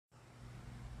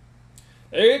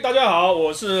大家好，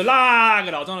我是那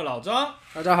个老张的老张。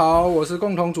大家好，我是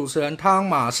共同主持人汤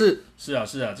马士。是啊，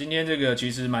今天这个其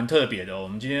实蛮特别的哦。我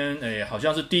们今天好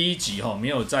像是第一集没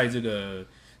有在这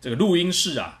个录音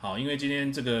室啊，好，因为今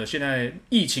天这个现在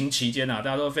疫情期间啊，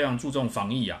大家都非常注重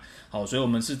防疫啊，好，所以我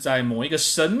们是在某一个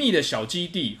神秘的小基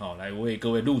地，好，来为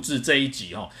各位录制这一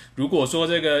集哈。如果说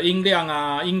这个音量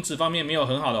啊、音质方面没有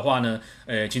很好的话呢，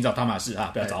请找汤马士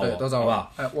啊，不要找我，都找我，好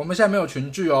不好？我们现在没有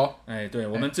群聚哦。对，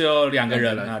我们只有两个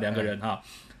人啊，两个人哈。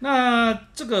那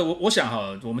这个我想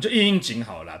哈，我们就应景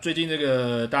好了啦。最近这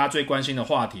个大家最关心的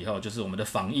话题哈，就是我们的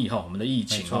防疫哈，我们的疫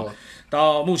情哈。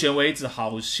到目前为止，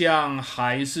好像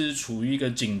还是处于一个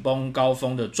紧绷高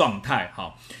峰的状态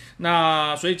哈。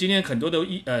那所以今天很多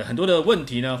的问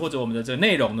题呢，或者我们的这个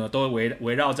内容呢，都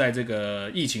围绕在这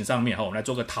个疫情上面哈，我们来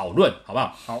做个讨论，好不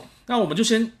好？好，那我们就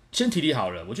先提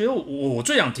好了。我觉得我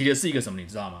最想提的是一个什么，你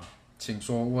知道吗？请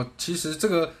说。我其实这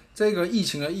个疫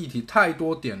情的议题太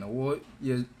多点了，我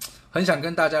也很想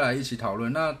跟大家来一起讨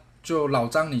论。那就老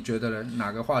张，你觉得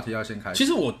哪个话题要先开始？其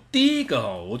实我第一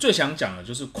个我最想讲的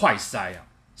就是快筛啊，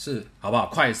是好不好？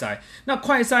快筛，那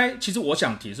快筛其实我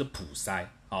想提的是普筛。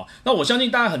好，那我相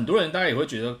信很多人大家也会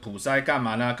觉得普筛干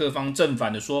嘛呢？各方正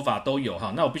反的说法都有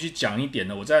哈。那我必须讲一点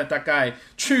呢，我在大概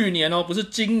去年不是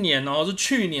今年是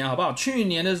去年，好不好？去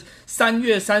年的3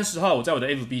月30号，我在我的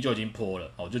FB 就已经 po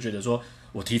了，我就觉得说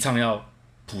我提倡要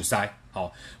普筛。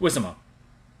好，为什么？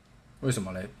为什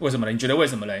么嘞？你觉得为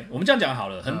什么嘞？我们这样讲好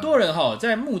了，很多人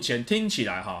在目前听起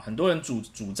来很多人主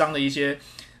张的一些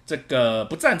这个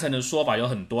不赞成的说法有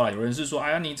很多啦。有人是说，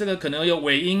哎呀，你这个可能有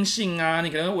伪阴性啊，你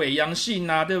可能有伪阳性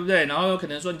啊，对不对？然后有可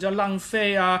能说你叫浪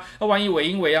费啊，那万一伪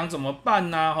阴伪阳怎么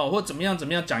办啊？或怎么样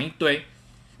讲一堆。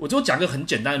我就讲个很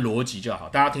简单的逻辑就好，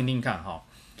大家听听看哈。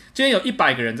今天有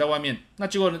100个人在外面，那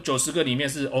结果90个里面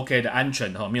是 OK 的，安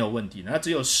全的没有问题。那只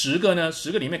有10个呢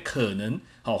，10个里面可能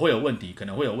会有问题，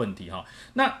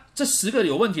那这10个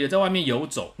有问题的在外面游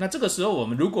走，那这个时候我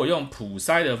们如果用普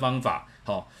筛的方法，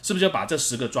是不是就把这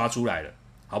10个抓出来了？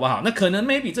好不好？那可能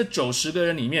maybe 这90个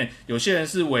人里面，有些人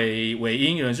是伪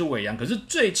阴，有人是伪阳，可是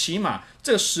最起码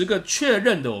这10个确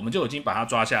认的，我们就已经把它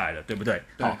抓下来了，对不对？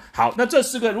对。好，那这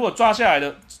10个如果抓下来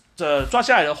的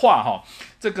话，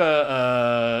这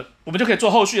个我们就可以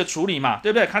做后续的处理嘛，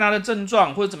对不对？看他的症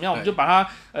状或者怎么样，我们就把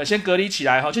他先隔离起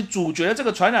来去阻绝这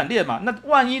个传染链嘛。那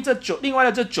万一另外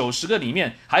的这90个里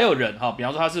面还有人比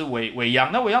方说他是伪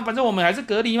阳，那伪阳反正我们还是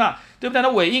隔离嘛，对不对？那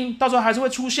伪阴到时候还是会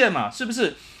出现嘛，是不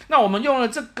是？那我们用了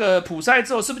这个普筛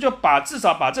之后，是不是就至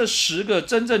少把这10个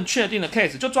真正确定的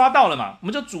case 就抓到了嘛？我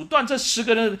们就阻断这10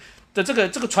个人的这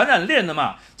个传染链了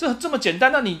嘛？这么简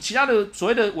单，那你其他的所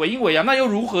谓的伪阴伪阳，那又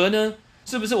如何呢？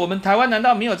是不是我们台湾难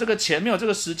道没有这个钱，没有这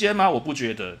个时间吗？我不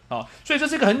觉得。所以这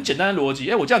是一个很简单的逻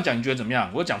辑。我这样讲你觉得怎么样？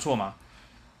我有讲错吗？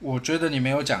我觉得你没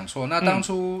有讲错。那当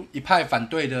初一派反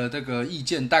对的这个意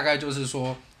见，大概就是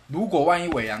说，如果万一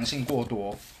伪阳性过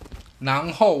多，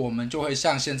然后我们就会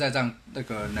像现在这样那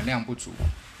个能量不足。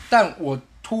但我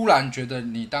突然觉得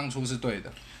你当初是对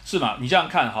的。是嘛？你这样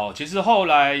看其实后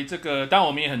来这个，当然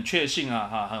我们也很确信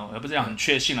啊，不是讲很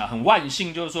确信啊，很万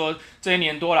幸，就是说这1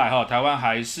年多来台湾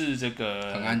还是这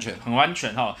个很安全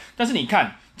但是你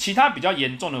看其他比较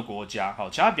严重的国家，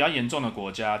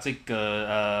这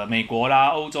个美国啦、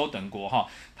欧洲等国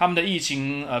他们的疫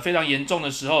情非常严重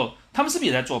的时候，他们是不是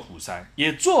也在做普筛？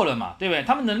也做了嘛，对不对？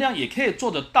他们能量也可以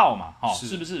做得到嘛，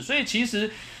是不是？所以其实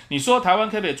你说台湾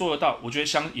可不可以做得到？我觉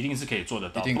得一定是可以做得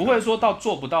到，不会说到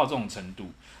做不到这种程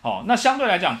度。那相对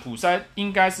来讲，普筛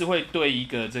应该是会对一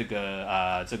个这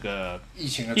个疫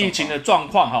情的状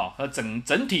况和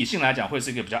整体性来讲，会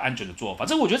是一个比较安全的做法。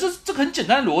这我觉得这个很简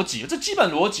单的逻辑，这基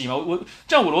本逻辑嘛。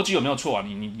这样我逻辑有没有错啊？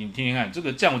你听听看，这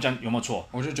样我讲有没有错？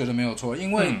我就觉得没有错，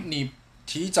因为你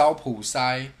提早普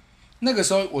筛，那个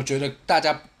时候我觉得大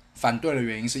家反对的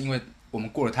原因是因为我们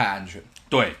过得太安全。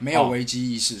对，没有危机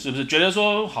意识，是不是？觉得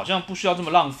说好像不需要这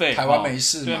么浪费，台湾没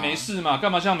事嘛，对，没事嘛，干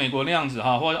嘛像美国那样子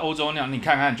或者欧洲那样？你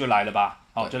看看就来了吧，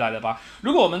就来了吧。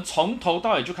如果我们从头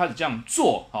到尾就开始这样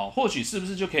做，或许是不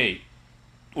是就可以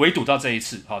围堵到这一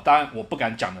次？当然我不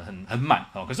敢讲的很满，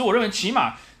可是我认为起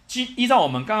码依照我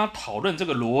们刚刚讨论这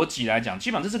个逻辑来讲，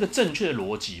基本上这是个正确的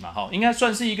逻辑嘛，应该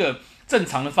算是一个正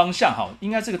常的方向，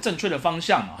应该是个正确的方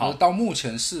向嘛。而到目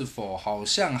前是否好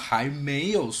像还没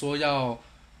有说要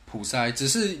普筛，只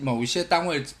是某一些单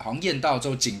位好像验到之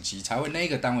后紧急才会那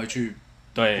个单位去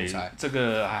普筛。这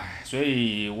个所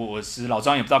以我是老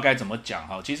张也不知道该怎么讲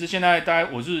其实现在大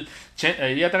概我是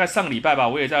大概上个礼拜吧，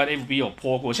我也在 FB 有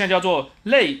po 过，现在叫做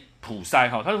类普筛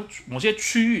它某些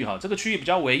区域这个区域比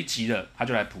较危急的，它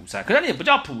就来普筛。可是也不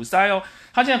叫普筛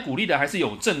它现在鼓励的还是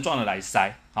有症状的来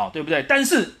筛，对不对？但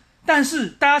是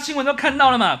大家新闻都看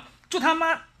到了嘛，就他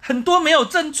妈很多没有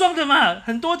症状的嘛，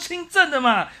很多轻症的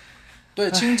嘛。对，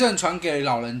轻症传给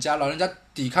老人家，老人家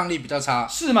抵抗力比较差，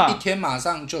是吗？一天马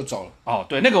上就走了。哦，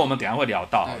对，那个我们等一下会聊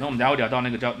到，那我们等一下会聊到那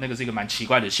个是一个蛮奇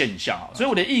怪的现象啊。所以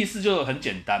我的意思就很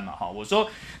简单嘛，哈，我说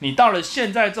你到了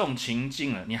现在这种情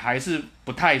境了，你还是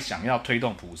不太想要推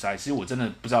动普筛，其实我真的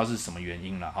不知道是什么原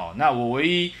因了哈。那我唯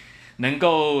一能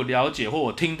够了解或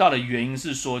我听到的原因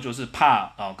是说，就是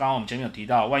怕刚刚我们前面有提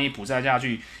到，万一普筛下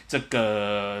去，这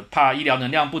个怕医疗能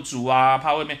量不足啊，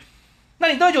怕外面。那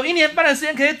你都有1年半的时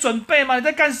间可以准备吗？你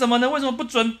在干什么呢？为什么不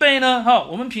准备呢？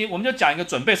我们就讲一个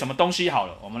准备什么东西好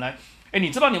了。我们来，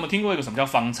你知道你有没有听过一个什么叫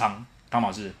方舱？汤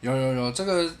老师有，这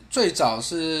个最早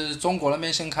是中国那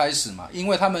边先开始嘛，因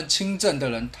为他们轻症的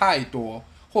人太多，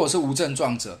或者是无症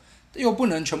状者，又不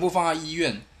能全部放在医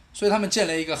院，所以他们建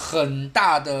了一个很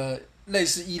大的类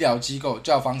似医疗机构，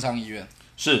叫方舱医院。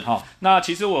是哈，那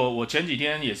其实我前几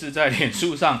天也是在脸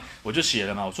书上我就写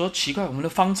了嘛，我说奇怪，我们的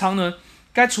方舱呢？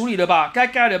该处理了吧，该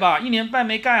盖了吧，1年半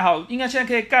没盖好，应该现在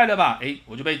可以盖了吧？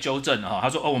我就被纠正了哈。他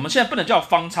说我们现在不能叫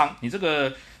方舱，你这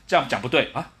个这样讲不对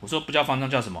啊。我说不叫方舱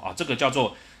叫什么啊？这个叫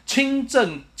做轻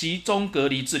症集中隔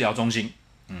离治疗中心。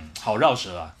好绕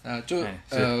舌啊。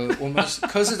我们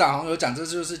柯市长好像有讲，这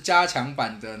就是加强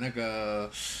版的那个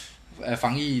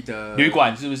防疫的旅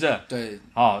馆是不是？对，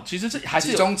其实这还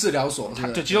是集中治疗所，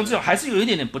对，集中治疗还是有一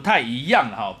点点不太一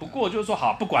样的哈。不过就是说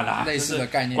好，不管啦，类似的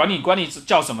概念，管你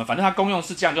叫什么，反正它功用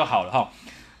是这样就好了哈。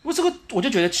我就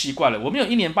觉得奇怪了，我们有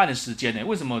1年半的时间呢，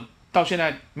为什么到现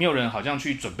在没有人好像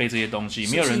去准备这些东西？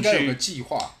没有人去，应该有个计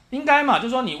划，应该嘛？就是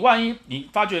说你万一你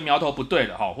发觉苗头不对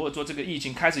了哈，或者说这个疫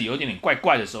情开始有一点点怪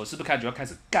怪的时候，是不是要开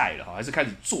始盖了哈，还是开始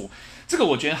做？这个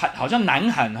我觉得好像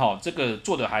南韩哈，这个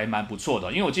做的还蛮不错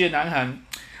的，因为我记得南韩。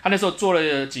他那时候做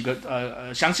了几个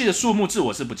详细的数目字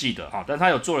我是不记得哈，但他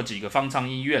有做了几个方舱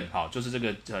医院哈，就是这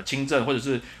个轻症或者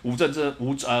是无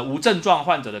症状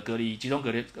患者的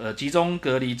集中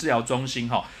隔离治疗中心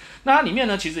哈。那它里面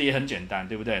呢其实也很简单，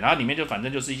对不对？然后里面就反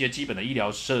正就是一些基本的医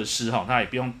疗设施哈，它也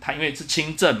不用因为是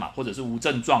轻症嘛，或者是无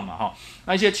症状嘛哈，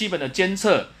那一些基本的监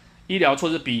测医疗措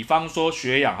施，比方说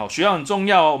血氧哈，血氧很重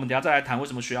要哦，我们等一下再来谈为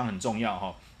什么血氧很重要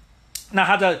哈。那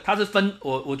它是分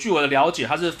我据我的了解，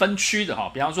它是分区的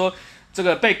哈。比方说，这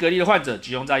个被隔离的患者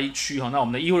集中在1区哈，那我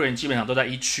们的医护人员基本上都在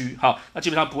1区哈，那基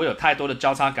本上不会有太多的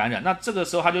交叉感染。那这个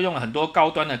时候他就用了很多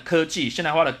高端的科技、现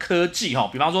代化的科技哈。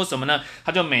比方说什么呢？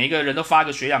他就每一个人都发一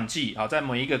个血氧计啊，在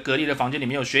每一个隔离的房间里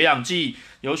面有血氧计、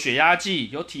有血压计、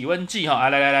有体温计哈。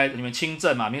来，你们轻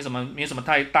症嘛，没什么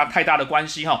太大的关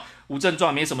系哈。无症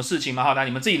状没什么事情嘛哈，那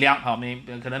你们自己量好，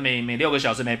可能每6个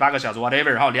小时、每8个小时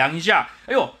whatever 哈，量一下，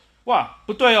哎呦。哇，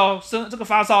不对哦，这个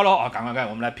发烧咯啊，赶快，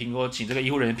我们来评估，请这个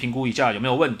医护人员评估一下有没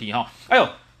有问题哈。哎呦，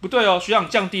不对哦，血氧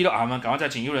降低了啊，我们赶快再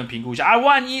请医护人员评估一下啊。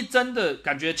万一真的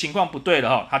感觉情况不对了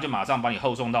哈，他就马上把你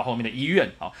后送到后面的医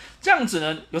院。好，这样子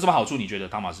呢有什么好处？你觉得，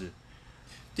汤马斯？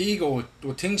第一个，我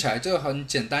听起来这个很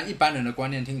简单，一般人的观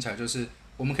念听起来就是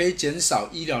我们可以减少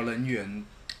医疗人员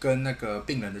跟那个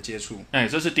病人的接触。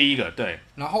这是第一个，对。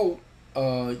然后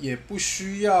也不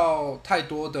需要太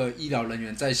多的医疗人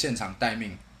员在现场待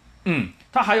命。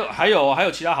它还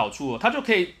有其他好处哦，它就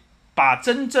可以把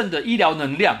真正的医疗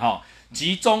能量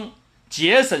集中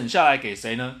节省下来给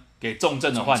谁呢？给重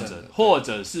症的患者，或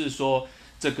者是说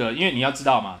这个，因为你要知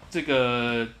道嘛，这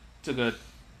个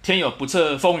天有不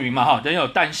测风云嘛人有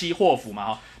旦夕祸福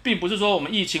嘛并不是说我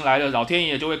们疫情来了，老天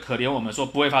爷就会可怜我们，说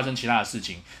不会发生其他的事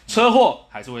情，车祸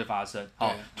还是会发生，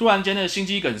突然间的心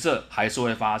肌梗塞还是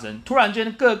会发生，突然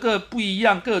间各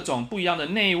种不一样的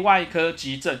内外科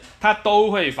急症，它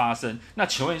都会发生。那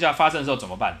请问一下，发生的时候怎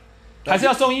么办？还是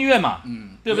要送医院嘛，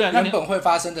对不对？原本会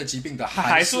发生的疾病的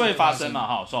还是会发生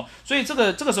嘛，所以这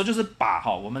个时候就是把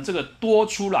我们这个多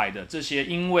出来的这些，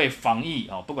因为防疫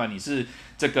不管你是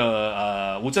这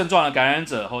个无症状的感染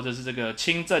者，或者是这个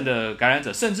轻症的感染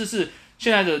者，甚至是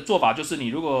现在的做法就是你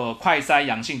如果快筛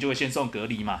阳性就会先送隔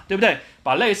离嘛，对不对？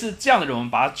把类似这样的人我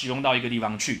们把它集中到一个地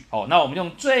方去，那我们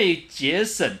用最节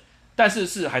省但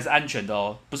是还是安全的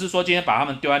哦，不是说今天把他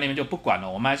们丢在那边就不管了，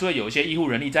我们还是会有一些医护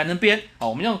人力在那边，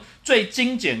我们用最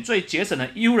精简、最节省的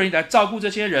医护人力来照顾这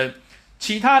些人。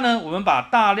其他呢，我们把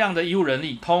大量的医护人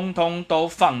力通通都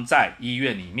放在医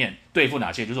院里面，对付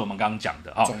哪些？就是我们刚刚讲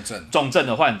的重症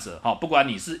的患者，不管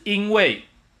你是因为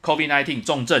COVID-19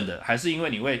 重症的，还是因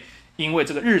为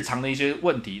这个日常的一些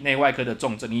问题，内外科的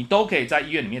重症，你都可以在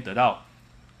医院里面得到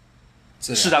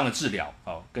适当的治疗，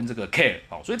跟这个 care，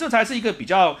所以这才是一个比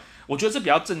较。我觉得是比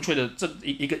较正确的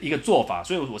一个做法，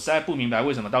所以我实在不明白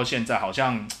为什么到现在好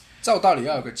像照道理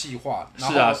要有个计划，然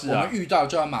后我们遇到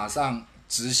就要马上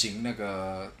执行那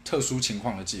个特殊情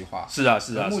况的计划。是啊，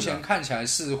目前看起来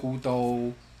似乎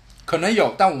都可能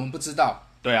有，但我们不知道。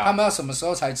对啊，他们要什么时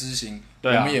候才执行，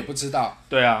对啊，我们也不知道。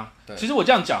对啊，其实我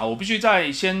这样讲，我必须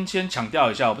再先强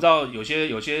调一下，我不知道有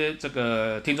些这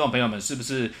个听众朋友们是不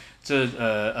是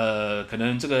可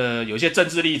能这个有一些政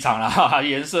治立场啦，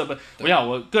颜色不，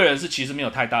我个人是其实没有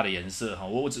太大的颜色哈，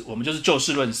我们就是就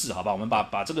事论事，好吧，我们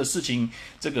把这个事情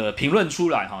这个评论出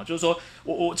来哈，就是说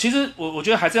其实我觉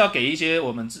得还是要给一些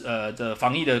我们的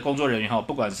防疫的工作人员哈，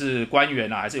不管是官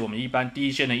员啊，还是我们一般第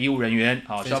一线的医务人员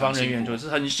啊，消防人员，就是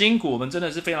很辛苦，我们真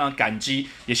的是非常感激，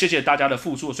也谢谢大家的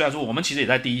付出。虽然说我们其实也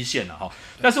在第一线了哈，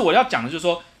但是我要讲的就是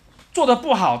说，做的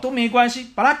不好都没关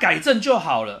系，把它改正就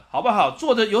好了，好不好？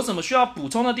做的有什么需要补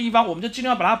充的地方，我们就尽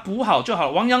量把它补好就好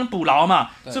了，亡羊补牢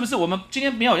嘛，是不是？我们今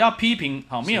天没有要批评，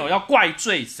好，没有要怪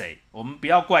罪谁，我们不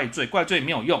要怪罪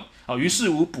没有用，好，于事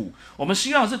无补。我们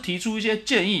希望是提出一些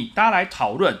建议，大家来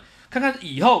讨论，看看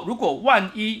以后如果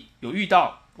万一有遇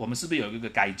到，我们是不是有一个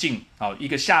改进，好，一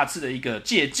个下次的一个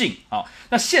借鉴，好，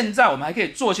那现在我们还可以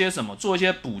做些什么，做一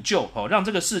些补救，好，让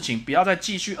这个事情不要再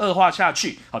继续恶化下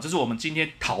去，好，这是我们今天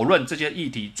讨论这些议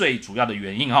题最主要的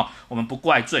原因哈。我们不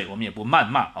怪罪，我们也不谩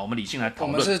骂，好，我们理性来讨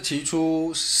论。我们是提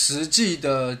出实际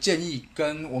的建议，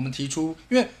跟我们提出，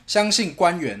因为相信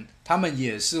官员他们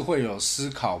也是会有思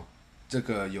考，这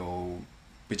个有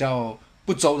比较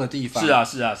不周的地方。是啊，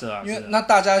因为那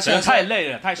大家现在太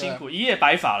累了，太辛苦，一夜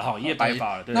白发了哈，一夜白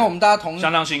发了。那我们大家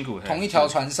相当辛苦，同一条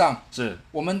船上，是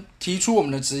我们提出我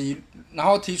们的质疑，然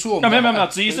后提出我们没有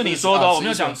质疑是你说的哦，我没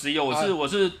有讲质疑，我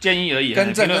是建议而已，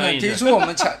跟提出我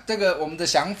们我们的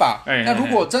想法。那如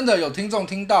果真的有听众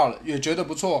听到了，也觉得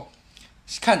不错，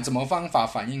看怎么方法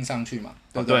反映上去嘛，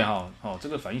对不对？对这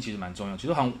个反应其实蛮重要，其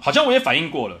实好像我也反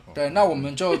映过了。对，那我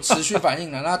们就持续反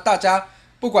映了，那大家。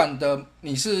不管的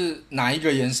你是哪一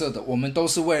个颜色的，我们都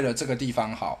是为了这个地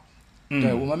方好。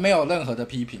对，我们没有任何的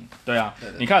批评。对啊，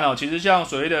你看其实像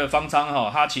所谓的方舱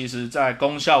它其实在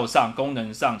功效上、功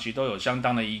能上，其实都有相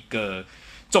当的一个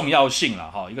重要性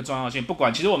啦一个重要性。不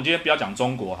管，其实我们今天不要讲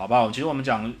中国，好不好？其实我们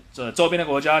讲周边的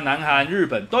国家，南韩、日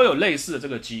本都有类似的这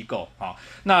个机构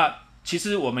那其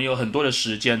实我们有很多的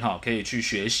时间可以去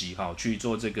学习去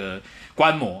做这个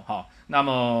观摩那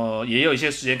么也有一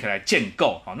些时间可以来建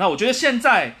构那我觉得现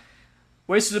在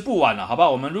为时不晚了，好不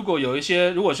好？我们如果有一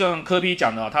些，如果像柯 P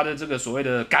讲的他的这个所谓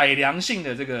的改良性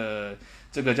的这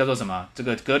个叫做什么？这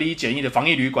个隔离检疫的防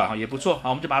疫旅馆也不错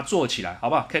我们就把它做起来，好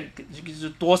不好？看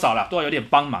多少啦，多少有点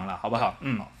帮忙啦，好不好？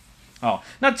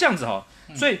那这样子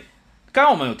所以刚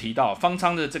刚我们有提到方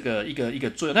舱的这个一个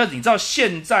作用，那你知道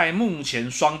现在目前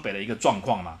双北的一个状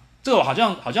况吗？这个好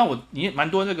像你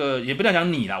蛮多那个，也不能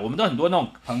讲你啦，我们都很多那种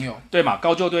朋友，对嘛？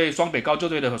高救队，双北高救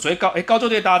队的，所以高救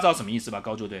队大家知道什么意思吧？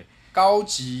高救队，高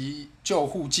级救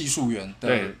护技术员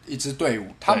的一支队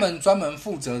伍，他们专门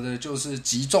负责的就是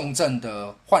急重症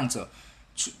的患者，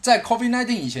在 COVID-19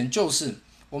 以前，就是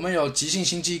我们有急性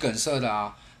心肌梗塞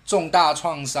的重大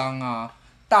创伤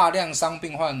大量伤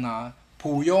病患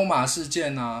普悠玛事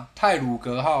件太鲁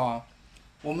阁号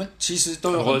我们其实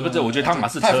都有很多。我觉得汤马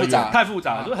是太复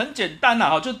杂了，就很简单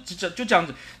啦就这样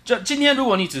子。就今天如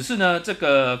果你只是呢这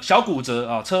个小骨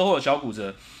折车祸小骨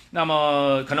折，那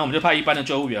么可能我们就派一般的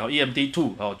救护员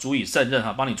EMT-2足以胜任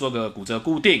帮你做个骨折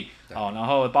固定然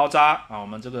后包扎我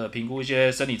们这个评估一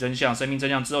些生理真相、生命真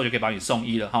相之后，就可以把你送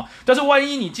医了但是万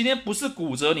一你今天不是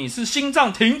骨折，你是心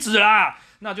脏停止啦，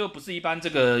那就不是一般这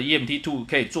个 EMT-2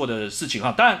 可以做的事情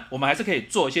当然我们还是可以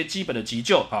做一些基本的急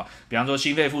救比方说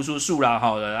心肺复苏术啦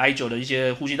I9 的一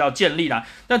些呼吸道建立啦，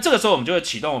但这个时候我们就会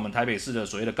启动我们台北市的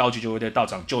所谓的高级救护队到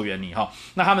场救援你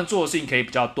那他们做的事情可以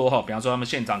比较多比方说他们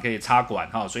现场可以插管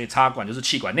所以插管就是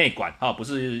气管内管不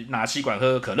是拿吸管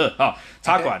喝可乐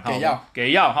插管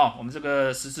给药我们这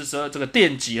个1412这个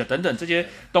电击等等这些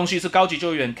东西是高级救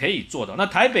护员可以做的。那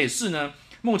台北市呢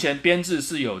目前编制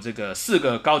是有这个4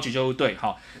个高级救护队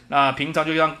那平常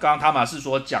就像刚刚塔马士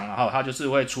所讲了他就是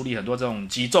会处理很多这种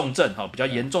急重症比较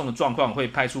严重的状况，会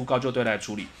派出高救队来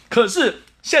处理。可是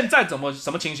现在什么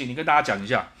情形？你跟大家讲一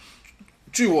下。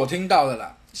据我听到的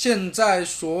啦，现在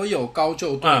所有高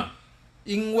救队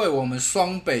因为我们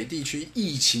双北地区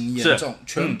疫情严重，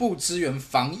全部支援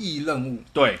防疫任务。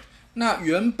对，那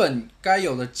原本该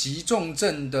有的急重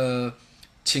症的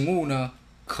勤务呢，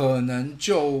可能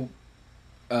就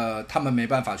他们没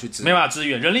办法去支援，没办法支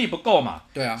援，人力不够嘛。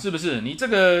对啊，是不是？你这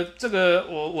个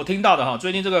我听到的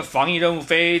最近这个防疫任务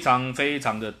非常非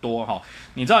常的多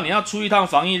你知道你要出一趟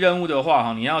防疫任务的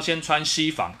话你要先穿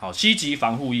西级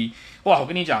防护衣。哇，我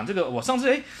跟你讲，这个我上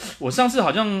次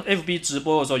好像 FB 直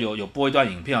播的时候有播一段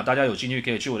影片大家有兴趣可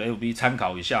以去我的 FB 参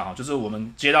考一下就是我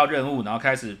们接到任务，然后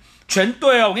开始全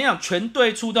队我跟你讲，全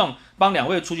队出动帮2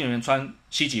位出警人员穿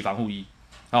西级防护衣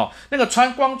那个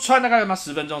光穿大概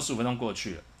10分钟15分钟过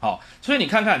去了好，所以你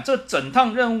看看这整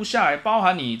趟任务下来，包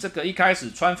含你这个一开始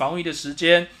穿防护衣的时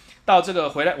间，到这个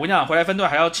回来，我跟你讲，回来分队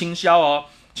还要清消哦，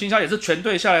清消也是全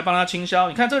队下来帮他清消。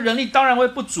你看这个人力当然会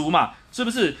不足嘛，是不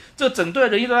是？这整队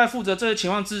人力都在负责这些情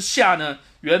况之下呢，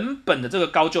原本的这个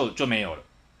高救就没有了。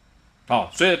好，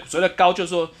所谓的高就是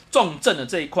说重症的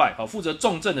这一块，好，负责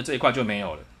重症的这一块就没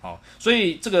有了。好，所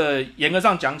以这个严格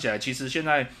上讲起来，其实现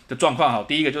在的状况，好，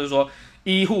第一个就是说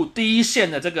医护第一线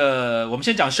的这个，我们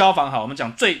先讲消防好，我们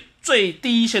讲最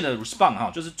第一线的 response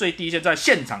哈，就是最第一线在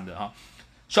现场的哈，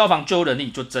消防救人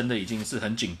力就真的已经是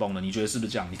很紧绷了。你觉得是不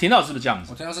是这样？你听到是不是这样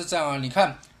子？我听到是这样啊。你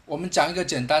看，我们讲一个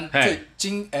简单这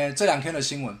2天的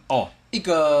新闻哦，一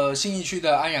个信义区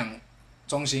的安养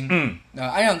中心，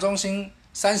安养中心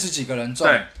30几个人中，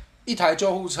一台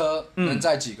救护车能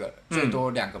载几个？最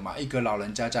多2个嘛，一个老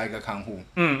人家加一个看护。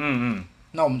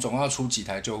那我们总共要出几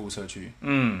台救护车去？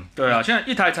对啊，现在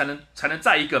一台才能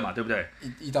载一个嘛，对不对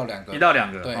？1到2个。1到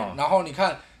2个。对，然后你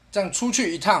看这样出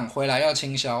去一趟，回来要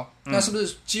清消，那是不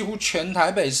是几乎全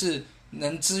台北市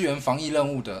能支援防疫任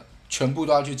务的，全部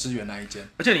都要去支援那一间？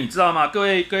而且你知道吗？各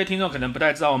位听众可能不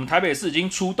太知道，我们台北市已经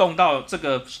出动到这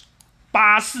个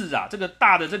巴士啊，这个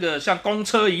大的这个像公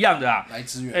车一样的啊，来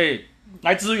支援。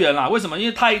来支援啦！为什么？因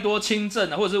为太多轻症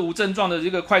啊，或者是无症状的这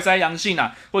个快筛阳性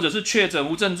啊，或者是确诊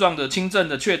无症状的轻症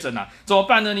的确诊啊，怎么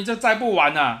办呢？你这载不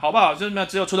完啊，好不好？就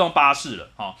只有出动巴士了，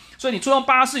所以你出动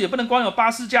巴士也不能光有巴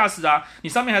士驾驶啊，你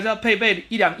上面还是要配备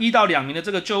1到2名的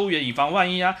这个救护员，以防万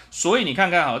一啊。所以你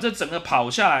看看这整个跑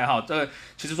下来这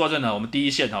其实说真的，我们第一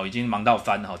线已经忙到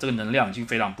翻这个能量已经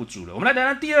非常不足了。我们来谈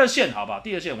谈第二线，好不好？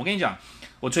第二线，我跟你讲。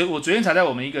我昨天才在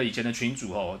我们一个以前的群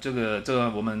组这个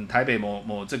我们台北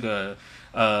某这个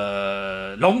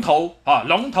龙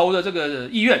头的这个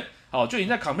医院就已经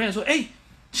在 complain 说，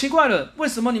奇怪了，为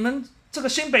什么你们这个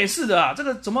新北市的啊，这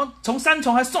个怎么从三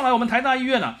重还送来我们台大医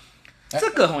院啊？这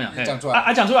个讲出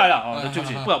来讲出来了对不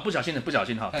起，不小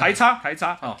心台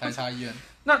差医院。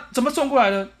那怎么送过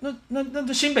来的？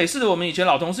那新北市的我们以前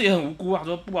老同事也很无辜啊，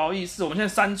说不好意思，我们现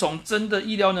在三重真的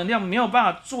医疗能量没有办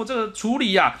法做这个处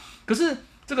理啊。可是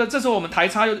这时候我们台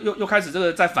差又开始这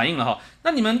个在反应了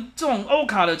那你们这种欧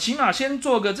卡的，起码先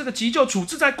做个这个急救处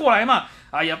置再过来嘛。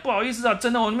哎呀，不好意思啊，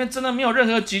真的我那边真的没有任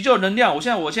何急救能量。我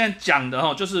现在讲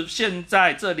的就是现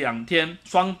在这2天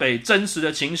双北真实的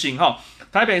情形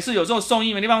台北市有时候送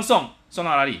医没地方送到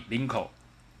哪里？林口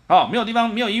没有地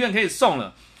方，没有医院可以送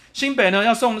了。新北呢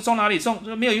要送哪里？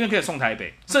没有医院可以送台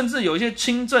北，甚至有一些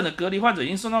轻症的隔离患者已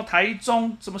经送到台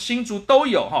中、什么新竹都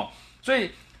有所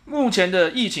以目前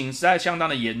的疫情实在相当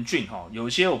的严峻有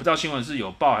些我不知道新闻是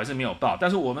有报还是没有报，但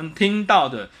是我们听到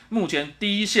的目前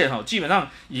第一线基本上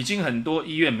已经很多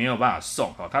医院没有办法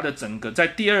送它的整个在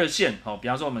第二线比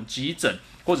方说我们急诊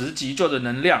或者是急救的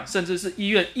能量，甚至是医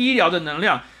院医疗的能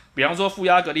量，比方说负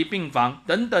压隔离病房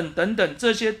等等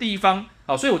这些地方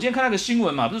所以我今天看那个新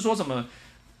闻嘛，不是说什么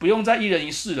不用再1人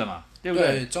1室了嘛，对不对？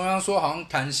对，中央说好像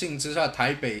弹性之下，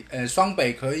双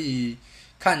北可以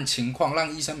看情况让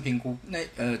医生评估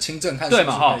轻症看是不是对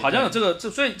嘛好像有这个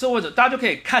所以这位置大家就可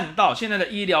以看到现在的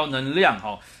医疗能量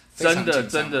真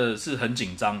的是很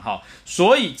紧张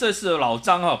所以这次老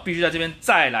张必须在这边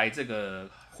再来这个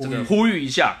呼吁一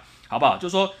下，好不好？就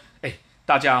说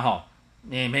大家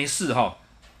你没事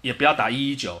也不要打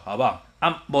119，好不好？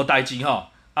没事情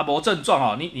没症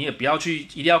状你也不要去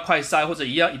一定要快筛，或者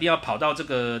一定要跑到这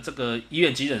个医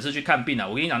院急诊室去看病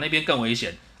我跟你讲那边更危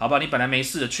险，好不好？你本来没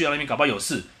事的去到那边搞不好有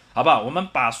事，好不好？我们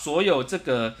把所有这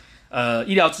个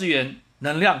医疗资源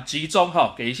能量集中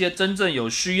给一些真正有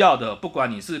需要的，不管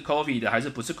你是 COVID 的还是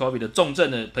不是 COVID 的重症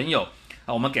的朋友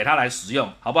我们给他来使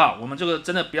用，好不好？我们这个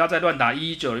真的不要再乱打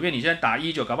119，因为你现在打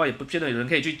119搞不好也不见得有人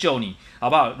可以去救你，好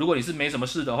不好？如果你是没什么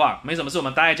事的话，没什么事我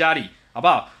们待在家里，好不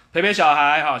好？陪小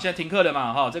孩现在停课了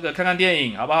嘛这个看看电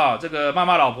影，好不好？这个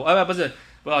骂老婆不是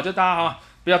就大家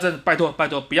不要真的拜托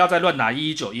不要再乱打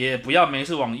119，也不要没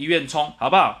事往医院冲，好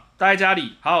不好？待在家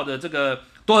里好好的这个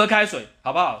多喝开水，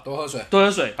好不好？多喝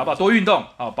水，好不好？多运动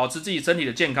保持自己身体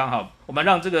的健康我们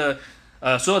让这个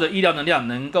所有的医疗能量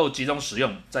能够集中使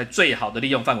用在最好的利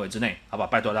用范围之内，好不好？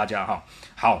拜托大家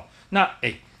好，那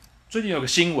最近有个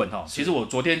新闻其实我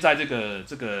昨天在这个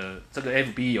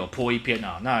FB 有 po 一篇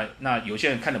那有些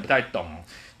人看得不太懂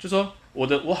就说我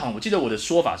记得我的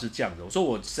说法是这样的，我说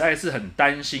我实在是很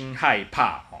担心害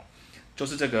怕就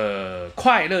是这个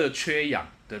快乐缺氧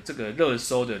的这个热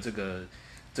搜的这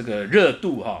个热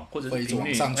度或者是频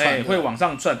率会往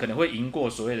上窜，可能会赢过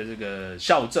所谓的这个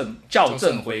校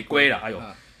正回归了，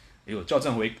校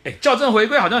正回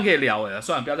归好像可以聊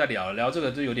算了，不要再聊了，聊这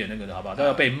个就有点那个的，好不好？都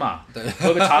要被骂，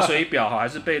会不会查水表还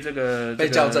是被这个被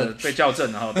校正被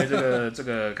这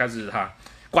个开始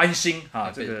关心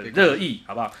啊，这个热议，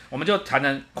好不好？我们就谈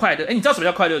谈快乐。你知道什么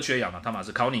叫快乐缺氧吗？汤马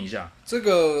斯考你一下。这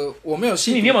个我没有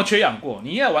细，你有没有缺氧过？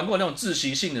你也有玩过那种窒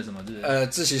息性的什么？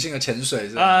窒息性的潜水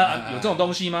是吧？有这种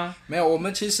东西吗？没有，我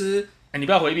们其实，你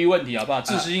不要回避问题好不好？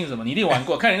窒息性什么？你一定玩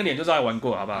过，看你那个脸就知道玩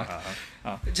过，好不好？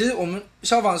好。其实我们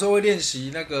消防的时候会练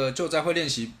习那个救灾，会练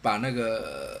习把那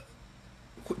个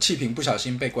气瓶不小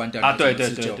心被关掉对，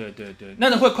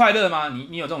那会快乐吗？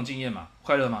你有这种经验吗？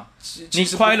快乐吗？你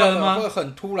快乐吗？会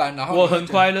很突然，然后我很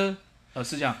快乐，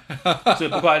是这样，所以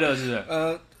不快乐是不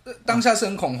是？当下是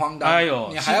很恐慌的，哎呦，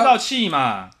你还要吸不到气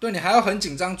嘛，对你还要很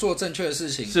紧张做正确的事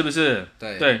情，是不是？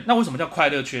对，那为什么叫快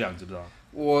乐缺氧？知不知道？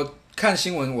我看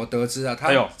新闻我得知啊，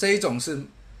它这一种是。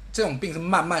这种病是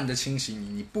慢慢的侵袭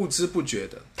你不知不觉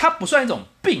的，它不算一种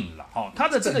病了它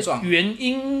的这个原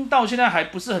因到现在还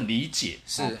不是很理解，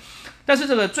是。但是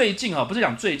这个最近不是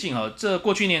讲最近这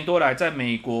过去1年多来，在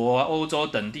美国、欧洲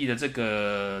等地的这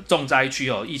个重灾区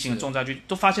疫情的重灾区，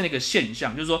都发现了一个现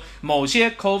象，就是说某些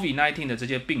COVID-19 的这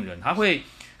些病人，他会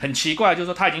很奇怪，就是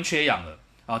说他已经缺氧了。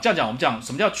这样讲，我们讲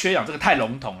什么叫缺氧？这个太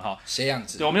笼统了血氧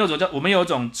值。对，我们有一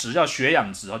种值叫血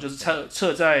氧值就是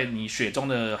测在你血中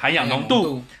的含氧浓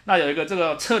度。那有一个这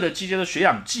个测的机叫做血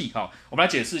氧计我们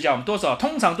来解释一下，我们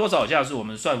通常多少以下是我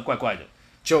们算怪怪的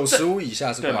？95以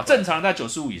下是怪怪的，对吧？正常在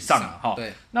95以上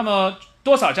对。那么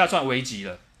多少以下算危急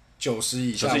了？90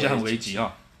以下很危急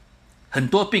很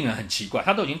多病人很奇怪，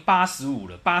他都已经85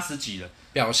了，80几了，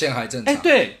表现还正常。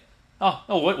对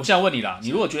那我现在问你啦，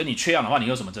你如果觉得你缺氧的话，你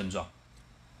有什么症状？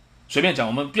随便讲，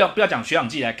我们不要讲血氧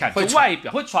计来看，就外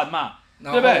表会喘嘛，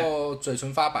对不对？然后嘴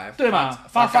唇发白，对嘛？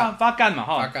发干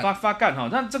嘛发干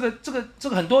那这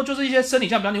个很多就是一些生理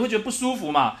上，比方你会觉得不舒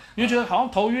服嘛，你会觉得好像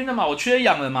头晕了嘛，我缺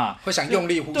氧了嘛，会想用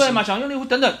力呼吸，对嘛？想用力呼吸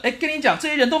等等。跟你讲，这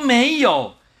些人都没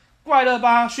有，怪了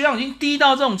吧？血氧已经低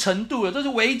到这种程度了，这是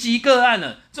危急个案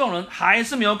了，这种人还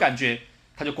是没有感觉，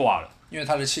他就挂了。因为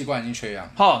他的器官已经缺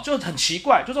氧，就很奇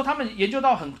怪，就说他们研究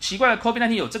到很奇怪的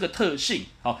COVID-19 有这个特性，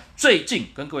最近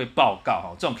跟各位报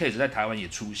告，这种 case 在台湾也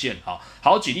出现，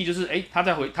好几例就是，他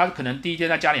可能第一天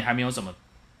在家里还没有什么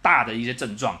大的一些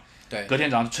症状，对，隔天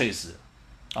早上就猝死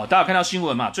了，大家有看到新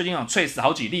闻嘛？最近猝死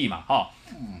好几例嘛，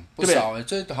不少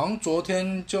这好像昨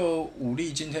天就5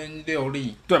例，今天6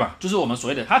例，对吧？就是我们所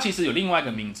谓的，它其实有另外一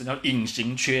个名字叫隐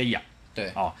形缺氧。对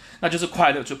那就是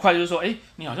快乐，快乐就是说，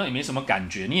你好像也没什么感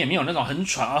觉，你也没有那种很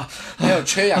喘没有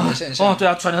缺氧的现象。对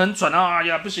啊，喘得很喘哎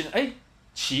呀不行，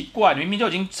奇怪，你明明就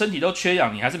已经身体都缺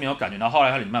氧，你还是没有感觉，然后后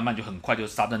来你慢慢就很快就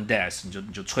sudden death，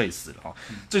 你就猝死了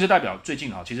这就代表最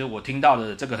近其实我听到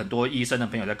的这个很多医生的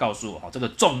朋友在告诉我这个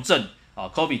重症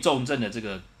COVID 重症的这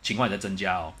个情况也在增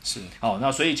加是那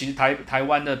所以其实台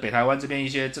湾的北台湾这边一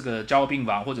些这个加护病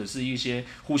房或者是一些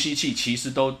呼吸器，其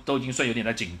实都已经算有点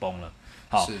在紧绷了。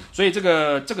所以这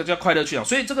个叫快乐缺氧，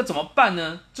所以这个怎么办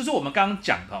呢？这是我们刚刚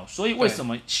讲的所以为什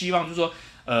么希望就是说，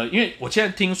因为我现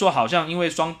在听说好像因为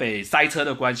双北塞车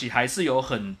的关系，还是有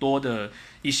很多的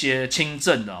一些轻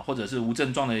症的或者是无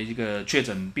症状的一个确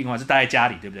诊病患是待在家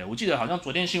里，对不对？我记得好像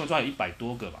昨天新闻说有100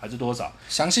多个吧，还是多少？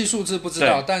详细数字不知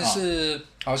道，但是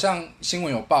好像新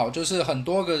闻有报，就是很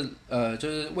多个就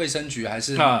是卫生局还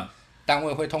是单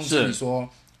位会通知你说。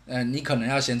你可能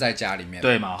要先在家里面，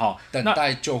对嘛等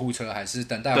待救护车还是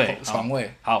等待床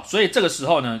位？好，所以这个时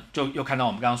候呢，就又看到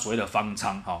我们刚刚所谓的方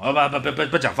舱，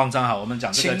不讲方舱我们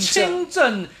讲这个轻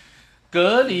症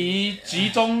隔离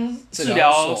集中治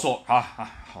疗所，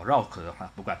好绕口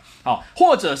不管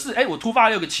或者是我突发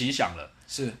又有个奇想了，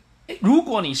是如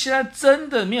果你现在真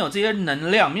的没有这些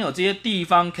能量，没有这些地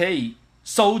方可以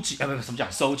收集，什么讲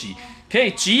收集，可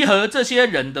以集合这些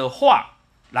人的话，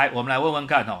我们来问问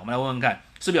看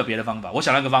是不是有别的方法？我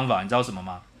想到一个方法，你知道什么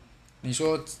吗？你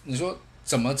说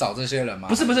怎么找这些人吗？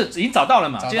不是，已经找到了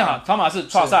嘛。今天汤马士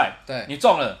跨赛，对，你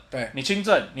中了，对，你轻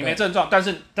症，你没症状，但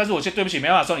是我对不起，没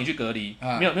办法送你去隔离，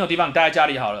没有地方，你待在家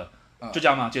里好了，就这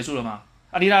样吗？结束了吗？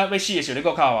你那被吸也血得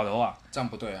够靠的话，这样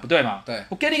不对啊，不对嘛？对，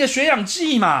我给你一个血氧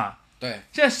计嘛，对，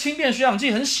现在轻便血氧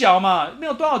计很小嘛，没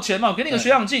有多少钱嘛，我给你个血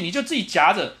氧计，你就自己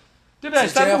夹着，对不对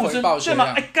？3不5升，对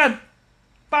吗？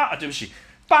对不起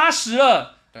，80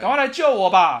了。赶快来救我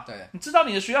吧！对，你知道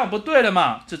你的血氧不对了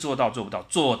嘛？这做到做不到？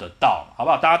做得到，好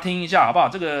不好？大家听一下，好不好？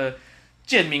这个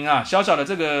建明小小的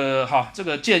这个这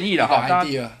个建议了大家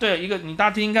对大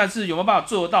家听听看是有没有办法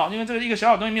做得到？因为这个一个小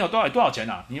小东西没有多少钱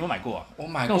啊？你有没有买过我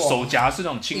买过，那种手夹是那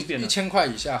种轻便的，1000块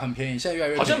以下，很便宜，现在越来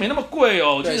越便宜，好像没那么贵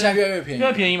对，现在越来越便宜，越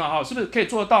来越便宜嘛是不是可以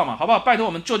做得到嘛？好不好？拜托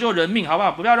我们救救人命，好不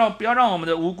好？不要让我们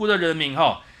的无辜的人民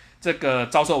这个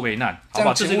遭受危难，好不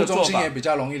好？这是一个做法，也比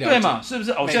较容易了解，对嘛？是不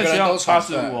是？我现在血氧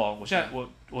85我现在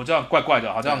我这样怪怪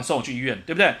的，好，这样送我去医院，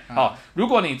对不对？好，如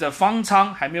果你的方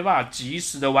舱还没有办法及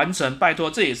时的完成，拜托，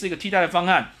这也是一个替代的方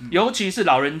案，尤其是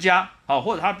老人家，好，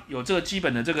或者他有这个基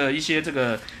本的这个一些这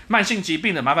个慢性疾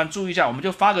病的，麻烦注意一下，我们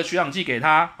就发个血氧计给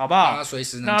他，好不好？让他随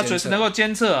时能够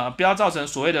监测，不要造成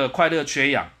所谓的快乐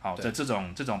缺氧，好，这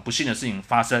种不幸的事情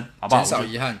发生，好不好？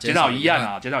减少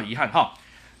遗憾，好。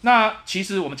那其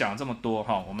实我们讲了这么多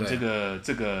哈，我们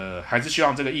这个还是希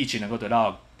望这个疫情能够得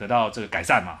到这个改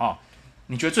善嘛哈。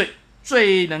你觉得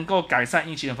最能够改善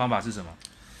疫情的方法是什么？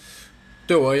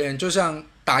对我而言，就像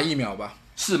打疫苗吧，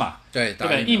是嘛？对，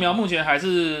打疫苗目前还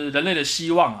是人类的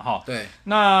希望哈。对，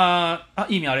那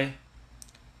疫苗嘞？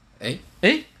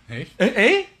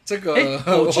这个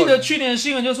我记得去年的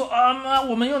新闻就说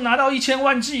我们又拿到1000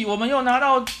万剂，我们又拿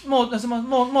到莫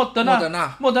德纳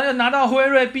又拿到辉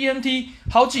瑞 BNT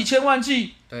好几千万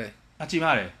剂。对，剂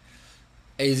嘛嘞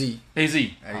 ？AZ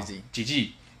几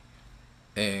剂？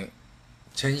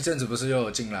前一阵子不是又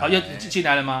有进来？好，又进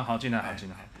来了吗？好，进来。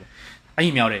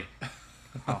疫苗嘞？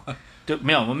好，就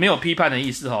没有，我们没有批判的意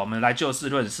思哈，我们来就事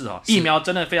论事哈。疫苗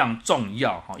真的非常重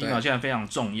要哈，疫苗现在非常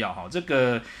重要哈。这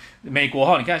个美国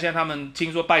哈，你看现在他们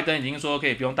听说拜登已经说可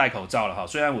以不用戴口罩了哈，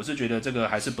虽然我是觉得这个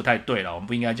还是不太对了，我们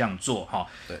不应该这样做哈。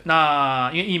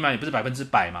那因为疫苗也不是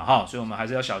100%嘛哈，所以我们还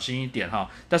是要小心一点哈。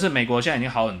但是美国现在已经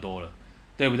好很多了。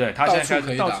对不对？他现在开始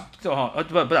不是，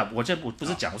我这不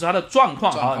是讲，我说他的状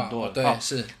况好很多了。对，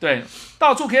是，对，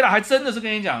到处可以打，还真的是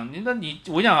跟你讲，我跟你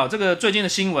讲啊，这个最近的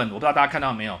新闻，我不知道大家看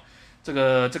到没有？这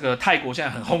个泰国现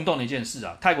在很轰动的一件事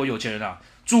啊，泰国有钱人啊，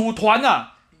组团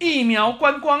啊，疫苗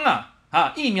观光啊，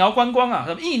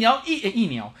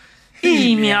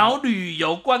疫苗旅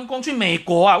游观光去美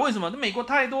国啊？为什么？美国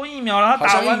太多疫苗了，他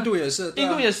打完印度也是，对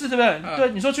不对？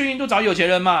对，你说去印度找有钱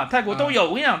人嘛，泰国都有。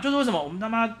我跟你讲，就是为什么我们他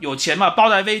妈有钱嘛，包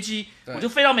台飞机，我就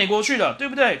飞到美国去了，对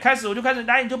不对？我就开始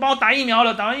来，你就帮我打疫苗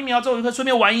了，打完疫苗之后，我就可以顺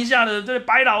便玩一下的，对不对？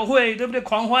百老汇，对不对？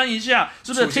狂欢一下，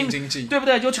是不是？促进经济，对不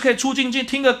对？就可以出经济，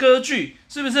听个歌剧，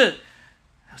是不是？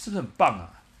是不是很棒啊？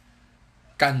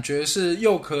感觉是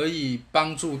又可以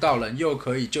帮助到人，又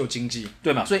可以救经济，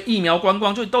对嘛？所以疫苗观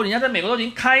光就人家在美国都已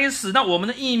经开始，那我们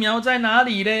的疫苗在哪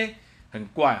里嘞？很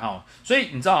怪哈。所以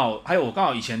你知道，还有我刚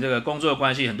好以前这个工作的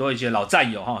关系，很多一些老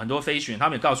战友哈，很多飞行员他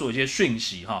们也告诉我一些讯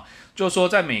息哈，就是说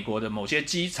在美国的某些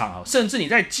机场甚至你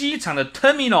在机场的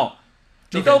terminal，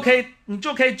 你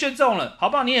就可以接种了，好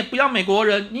不好？你也不要美国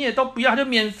人，你也都不要，他就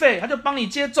免费，他就帮你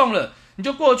接种了。你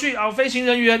就过去飞行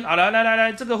人员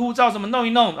来，这个护照怎么弄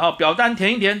一弄，表单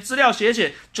填一填，资料写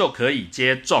写就可以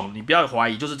接种。你不要怀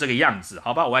疑，就是这个样子，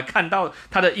好吧？我还看到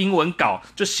他的英文稿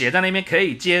就写在那边，可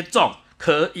以接种。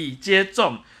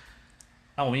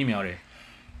那我们疫苗嘞？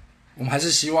我们还是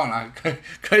希望啦，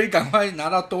可以赶快拿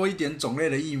到多一点种类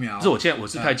的疫苗。可是我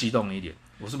是太激动了一点，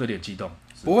我是不是有点激动？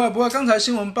不会，刚才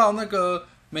新闻报那个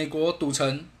美国赌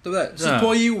城，对不对？是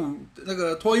脱衣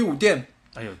舞店。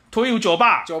哎呦，脱衣舞酒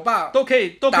吧都可以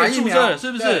打疫苗，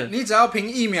是不是？你只要凭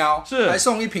疫苗，是还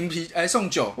送一瓶还送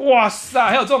酒。哇塞，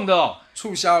还有这种的哦！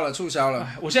促销了！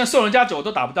我现在送人家酒我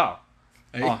都打不到，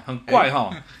很怪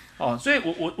哈。所以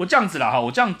我这样子啦哈，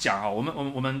我这样讲哈，我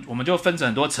们就分成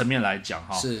很多层面来讲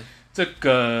哈。是这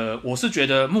个，我是觉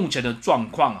得目前的状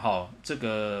况哈，这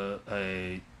个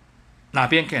哪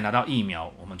边可以拿到疫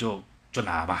苗，我们就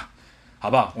拿吧，好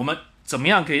不好？我们怎么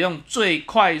样可以用最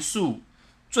快速、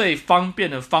最方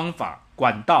便的方法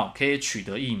管道可以取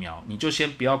得疫苗，你就先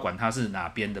不要管它是哪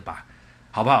边的吧，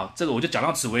好不好？这个我就讲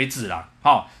到此为止啦。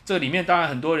这个里面当然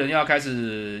很多人要开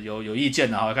始有意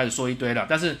见了，开始说一堆了，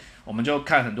但是我们就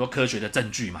看很多科学的证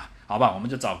据嘛，好不好？我们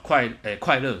就找快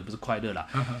乐不是快乐啦，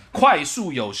快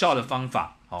速有效的方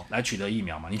法，来取得疫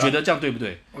苗嘛。你觉得这样对不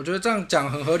对？我觉得这样讲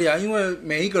很合理啊，因为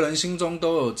每一个人心中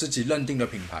都有自己认定的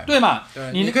品牌，对嘛？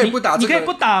对，你可以不打这个，你可以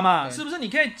不打嘛，是不是？你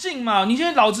可以禁嘛，你现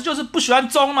在老子就是不喜欢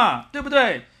中嘛，对不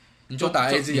对？你就打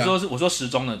AZ 啊！我说时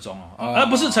钟的钟而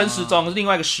不是陈时中，是另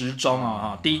外一个时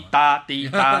钟滴答滴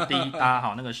答滴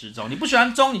答，那个时钟。你不喜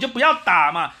欢钟，你就不要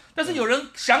打嘛。但是有人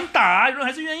想打，有人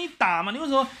还是愿意打嘛。你为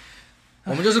什么？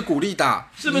我们就是鼓励打，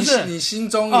是不是？你心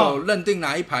中有认定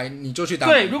哪一排，你就去打。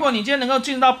对，如果你今天能够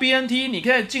进得到 BNT， 你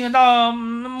可以进得到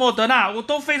莫德纳，我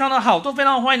都非常的好，都非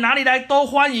常的欢迎，哪里来都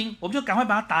欢迎，我们就赶快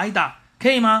把它打一打，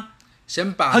可以吗？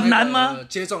先把很难吗？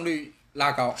接种率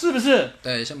拉高，是不是？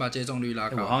对，先把接种率拉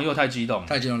高。我好像又太激动，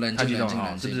冷静，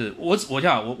是不是？我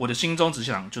想我的心中只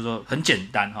想就是说很简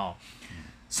单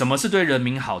什么是对人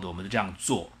民好的，我们就这样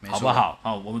做，好不好？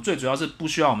我们最主要是不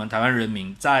需要我们台湾人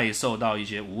民再受到一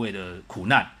些无谓的苦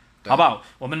难，好不好？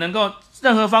我们能够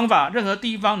任何方法、任何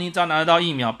地方，你只要拿得到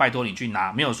疫苗，拜托你去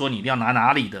拿，没有说你一定要拿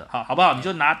哪里的，好不好？你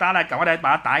就拿，大家赶快来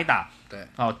把它打一打，对，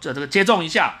这个接种一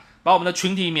下，把我们的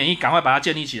群体免疫赶快把它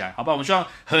建立起来，好不好？我们希望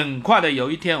很快的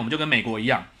有一天，我们就跟美国一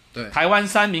样，对，台湾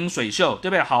山明水秀，对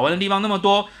不对？好玩的地方那么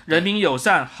多，人民友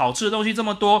善，好吃的东西这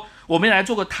么多，我们也来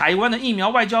做个台湾的疫苗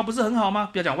外交，不是很好吗？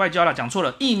不要讲外交了，讲错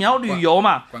了，疫苗旅游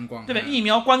嘛，观光，对不对？疫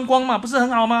苗观光嘛，不是很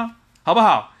好吗？好不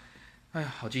好？哎呀，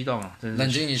好激动啊！真是冷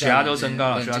静一下，血压都升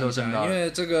高了，血压都升高了，因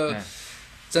为这个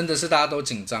真的是大家都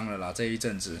紧张了啦，这一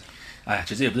阵子。哎，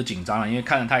其实也不是紧张了，因为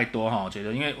看的太多哈，我觉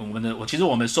得因为其实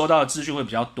我们收到的资讯会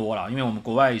比较多啦，因为我们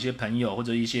国外一些朋友或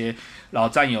者一些老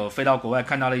战友飞到国外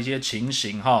看到了一些情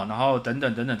形哈，然后等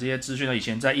等这些资讯呢，以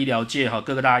前在医疗界哈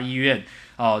各个大医院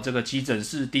这个急诊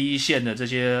室第一线的这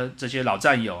些老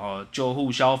战友救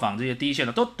护消防这些第一线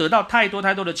的都得到太多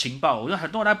的情报，我觉得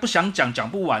很多人不想讲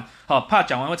不完怕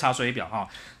讲完会查水表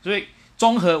所以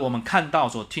综合我们看到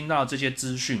所听到的这些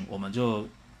资讯，我们就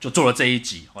做了这一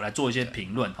集，我来做一些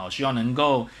评论，希望能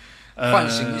够唤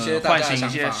醒一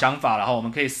些想法，然后我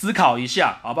们可以思考一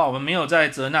下，好不好？我们没有在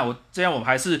责难这样，我们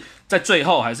还是在最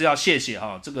后还是要谢谢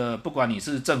这个不管你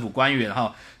是政府官员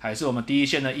还是我们第一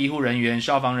线的医护人员、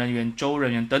消防人员、救护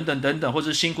人员等等，或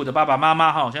是辛苦的爸爸妈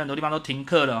妈现在很多地方都停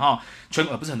课了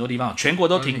不是很多地方，全国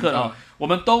都停课了我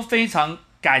们都非常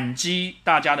感激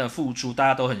大家的付出，大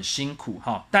家都很辛苦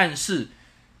但是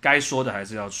该说的还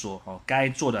是要说该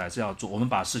做的还是要做，我们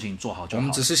把事情做好就好。我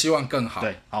们只是希望更好。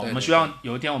对，好，我们希望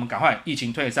有一天我们赶快疫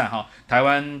情退散台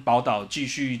湾宝岛继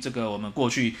续这个我们过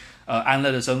去安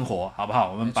乐的生活，好不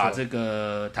好？我们把这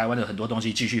个台湾的很多东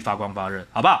西继续发光发热，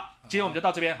好不好？今天我们就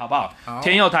到这边，好不好？好，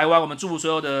天佑台湾，我们祝福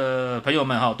所有的朋友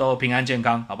们都平安健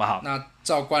康，好不好？那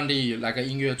照惯例来个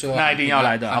音乐，最后那一定要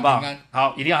来的，好不好？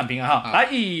好，一定要很平安来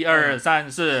，1、2、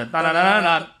3、4，哒啦啦啦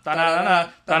啦，哒啦啦啦，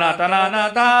哒啦哒啦啦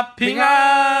哒，平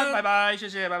安，拜拜，谢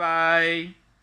谢，拜拜。